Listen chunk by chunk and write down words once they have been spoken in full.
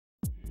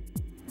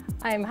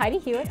I'm Heidi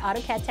Hewitt,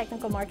 AutoCAD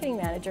Technical Marketing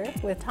Manager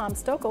with Tom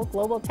Stokel,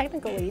 Global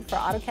Technical Lead for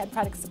AutoCAD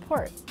Product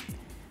Support.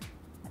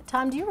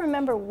 Tom, do you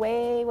remember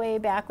way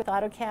back with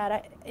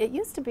AutoCAD? It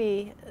used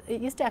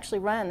to actually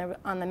run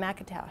on the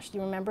Macintosh. Do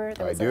you remember?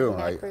 I do.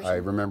 I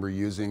remember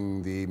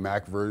using the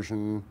Mac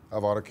version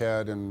of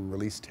AutoCAD in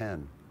Release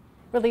 10.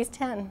 Release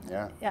 10.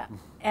 Yeah. Yeah.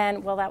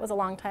 And well, that was a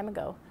long time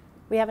ago.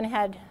 We haven't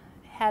had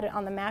it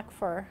on the Mac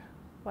for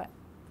what,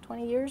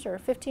 20 years or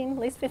 15? At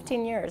least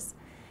 15 years.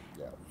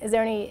 Yeah. Is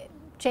there any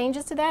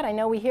changes to that? I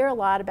know we hear a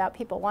lot about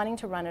people wanting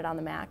to run it on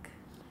the Mac.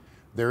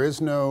 There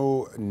is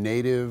no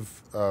native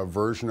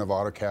version of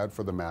AutoCAD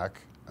for the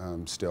Mac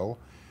still.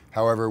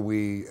 However,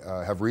 we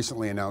have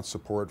recently announced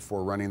support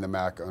for running the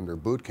Mac under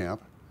Boot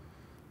Camp.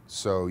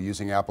 So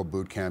using Apple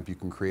Boot Camp, you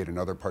can create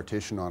another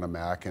partition on a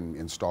Mac and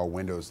install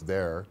Windows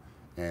there,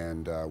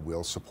 and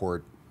we'll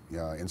support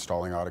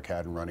installing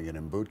AutoCAD and running it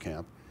in Boot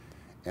Camp.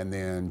 And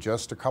then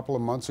just a couple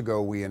of months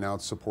ago, we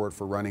announced support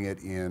for running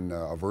it in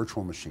a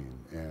virtual machine,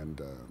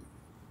 and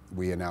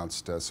we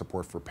announced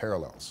support for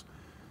Parallels.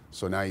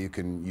 So now you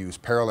can use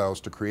Parallels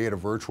to create a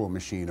virtual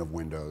machine of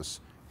Windows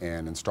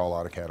and install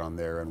AutoCAD on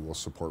there, and we'll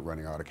support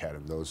running AutoCAD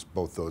in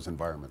both those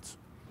environments.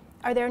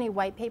 Are there any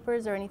white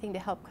papers or anything to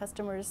help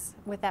customers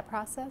with that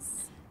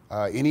process?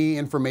 Any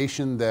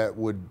information that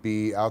would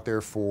be out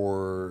there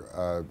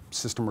for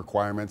system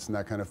requirements and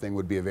that kind of thing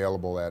would be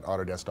available at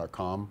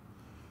autodesk.com.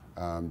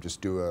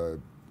 Just do a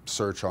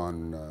search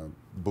on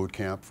Boot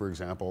Camp, for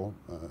example,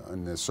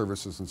 on the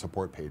services and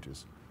support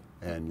pages,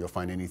 and you'll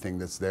find anything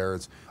that's there.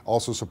 It's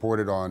also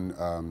supported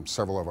on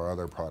several of our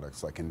other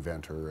products like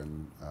Inventor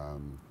and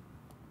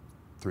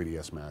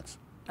 3ds Max.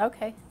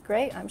 Okay,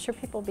 great. I'm sure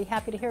people will be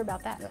happy to hear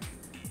about that. Yeah.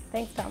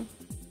 Thanks, Tom.